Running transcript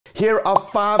Here are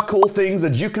 5 cool things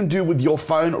that you can do with your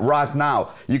phone right now.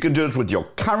 You can do it with your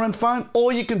current phone,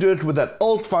 or you can do it with that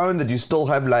old phone that you still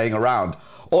have laying around.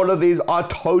 All of these are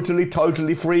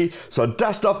totally free, so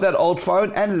dust off that old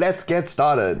phone and let's get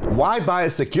started. Why buy a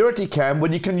security cam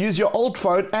when you can use your old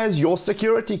phone as your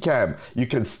security cam? You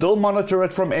can still monitor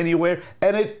it from anywhere,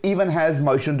 and it even has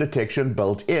motion detection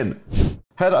built in.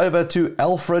 Head over to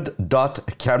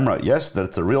alfred.camera. Yes,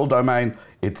 that's a real domain.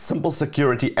 It's simple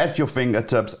security at your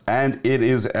fingertips, and it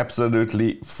is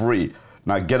absolutely free.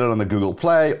 Now get it on the Google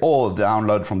Play or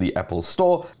download from the Apple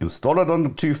Store, install it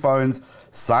on 2 phones,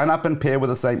 sign up and pair with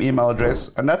the same email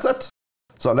address, and that's it.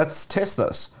 So let's test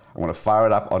this. I'm going to fire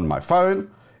it up on my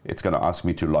phone. It's going to ask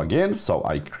me to log in, so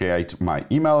I create my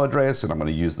email address, and I'm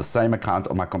going to use the same account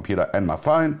on my computer and my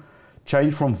phone.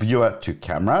 Change from viewer to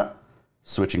camera.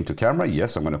 Switching to camera,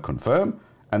 yes, I'm going to confirm.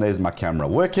 And there's my camera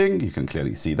working. You can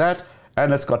clearly see that.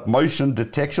 And it's got motion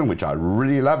detection, which I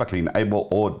really love. I can enable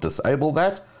or disable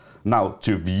that. Now,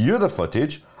 to view the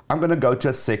footage, I'm going to go to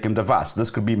a second device. This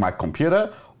could be my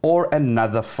computer or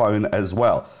another phone as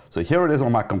well. So here it is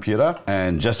on my computer.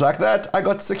 And just like that, I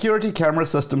got security camera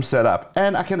system set up.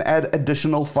 And I can add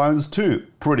additional phones too.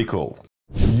 Pretty cool.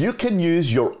 You can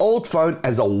use your old phone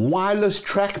as a wireless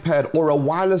trackpad or a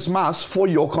wireless mouse for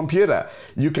your computer.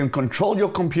 You can control your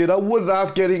computer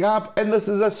without getting up, and this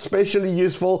is especially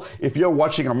useful if you're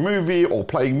watching a movie or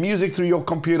playing music through your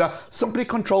computer. Simply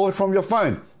control it from your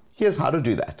phone. Here's how to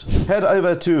do that. Head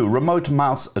over to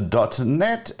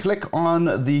remotemouse.net, click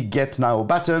on the Get Now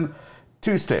button.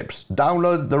 2 steps.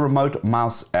 Download the Remote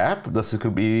Mouse app. This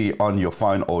could be on your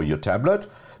phone or your tablet.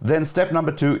 Then step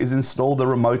number 2 is install the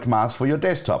remote mouse for your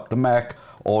desktop, the Mac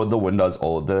or the Windows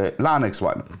or the Linux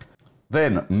one.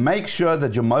 Then make sure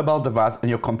that your mobile device and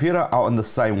your computer are on the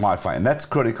same Wi-Fi, and that's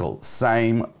critical,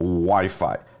 same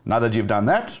Wi-Fi. Now that you've done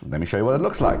that, let me show you what it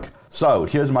looks like. So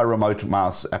here's my remote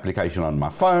mouse application on my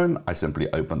phone. I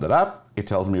simply opened it up. It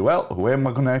tells me, well, where am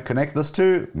I going to connect this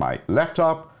to? My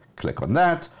laptop. Click on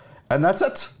that, and that's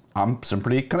it. I'm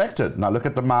simply connected. Now look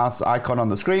at the mouse icon on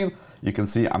the screen. You can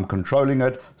see I'm controlling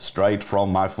it straight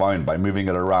from my phone by moving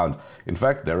it around. In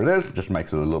fact, there it is. It just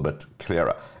makes it a little bit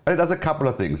clearer. And it does a couple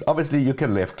of things. Obviously, you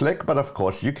can left click, but of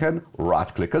course you can right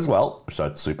click as well. So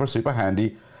it's super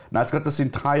handy. Now it's got this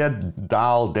entire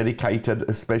dial dedicated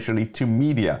especially to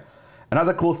media.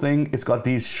 Another cool thing, it's got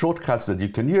these shortcuts that you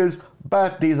can use,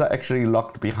 but these are actually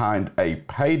locked behind a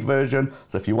paid version.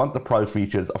 So if you want the pro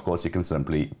features, of course, you can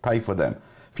simply pay for them.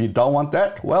 If you don't want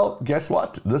that, well, guess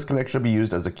what? This can actually be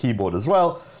used as a keyboard as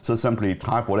well. So simply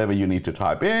type whatever you need to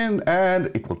type in,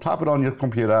 and it will type it on your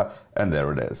computer, and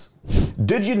there it is.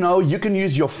 Did you know you can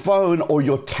use your phone or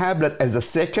your tablet as a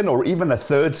second or even a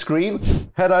third screen?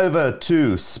 Head over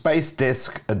to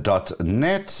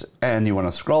spacedesk.net, and you want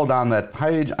to scroll down that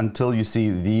page until you see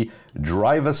the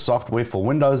driver software for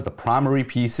Windows, the primary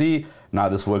PC. Now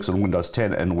this works on Windows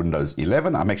 10 and Windows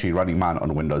 11. I'm actually running mine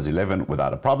on Windows 11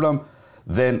 without a problem.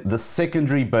 Then the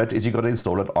secondary bit is you got to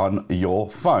install it on your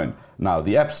phone. Now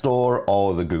the App Store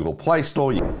or the Google Play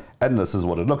Store, and this is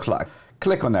what it looks like.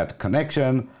 Click on that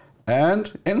connection,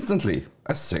 and instantly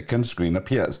a second screen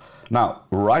appears. Now,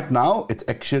 right now, it's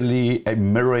actually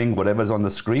mirroring whatever's on the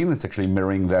screen. It's actually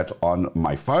mirroring that on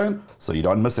my phone, so you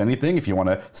don't miss anything. If you want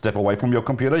to step away from your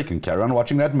computer, you can carry on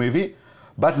watching that movie.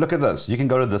 But look at this. You can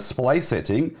go to display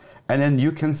setting, and then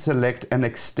you can select an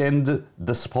extend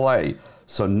display.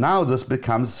 So now this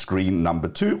becomes screen number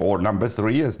 2 or number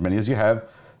 3, as many as you have.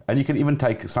 And you can even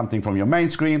take something from your main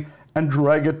screen and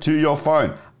drag it to your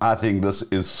phone. I think this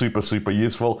is super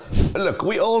useful. Look,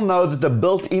 we all know that the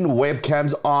built-in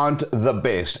webcams aren't the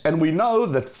best, and we know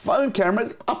that phone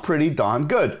cameras are pretty darn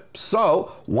good.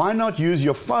 So why not use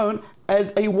your phone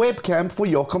as a webcam for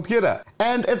your computer?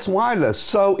 And it's wireless,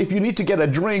 so if you need to get a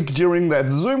drink during that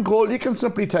Zoom call, you can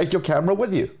simply take your camera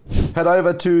with you. Head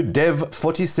over to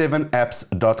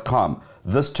dev47apps.com.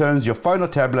 This turns your phone or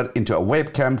tablet into a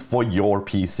webcam for your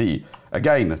PC.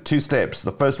 Again, 2 steps.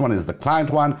 The first one is the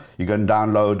client one. You can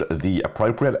download the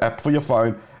appropriate app for your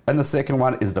phone. And the second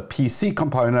one is the PC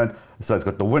component. So it's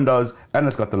got the Windows and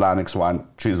it's got the Linux one.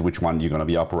 Choose which one you're going to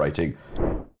be operating.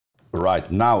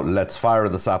 Right, now let's fire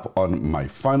this up on my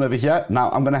phone over here. Now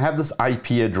I'm going to have this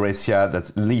IP address here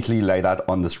that's neatly laid out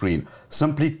on the screen.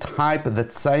 Simply type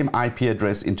that same IP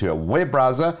address into a web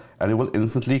browser and it will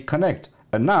instantly connect.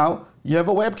 And now you have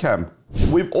a webcam.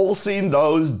 We've all seen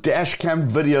those dash cam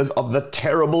videos of the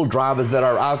terrible drivers that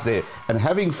are out there, and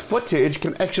having footage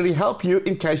can actually help you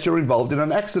in case you're involved in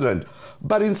an accident.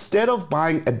 But instead of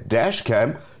buying a dash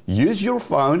cam, use your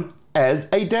phone as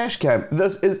a dash cam.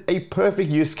 This is a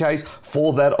perfect use case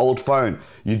for that old phone.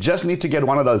 You just need to get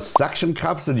one of those suction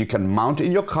cups that you can mount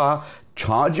in your car,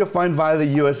 charge your phone via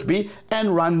the USB,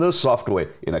 and run the software.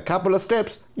 In a couple of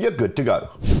steps, you're good to go.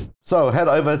 So head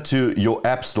over to your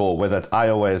app store, whether it's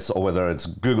iOS or whether it's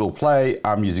Google Play.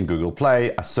 I'm using Google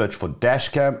Play. I search for dash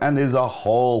cam and there's a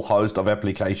whole host of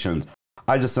applications.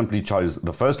 I just simply chose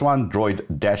the first one, Droid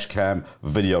Dashcam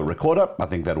Video Recorder. I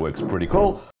think that works pretty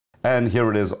cool. And here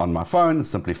it is on my phone.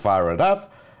 Simply fire it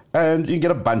up and you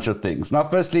get a bunch of things. Now,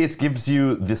 firstly, it gives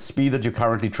you the speed that you're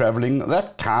currently traveling.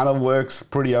 That kind of works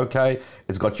pretty okay.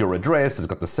 It's got your address, it's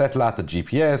got the satellite, the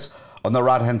GPS. On the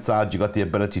right-hand side, you got the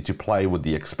ability to play with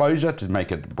the exposure to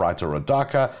make it brighter or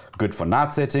darker. Good for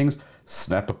night settings.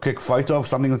 Snap a quick photo of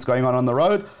something that's going on the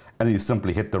road, and you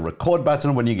simply hit the record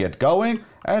button when you get going,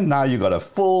 and now you got a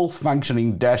full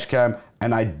functioning dash cam,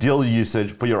 an ideal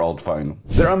usage for your old phone.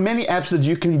 There are many apps that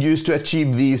you can use to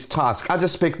achieve these tasks. I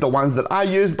just picked the ones that I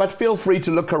use, but feel free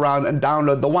to look around and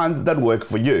download the ones that work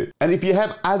for you. And if you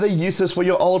have other uses for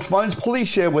your old phones, please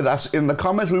share with us in the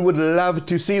comments. We would love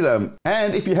to see them.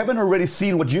 And if you haven't already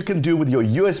seen what you can do with your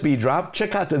USB drive,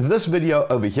 check out this video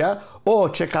over here, or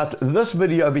check out this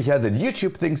video over here that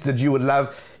YouTube thinks that you would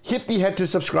love. Hit the head to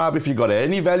subscribe if you got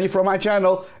any value from my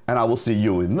channel, and I will see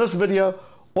you in this video,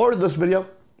 or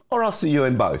I'll see you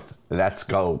in both. Let's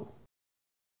go.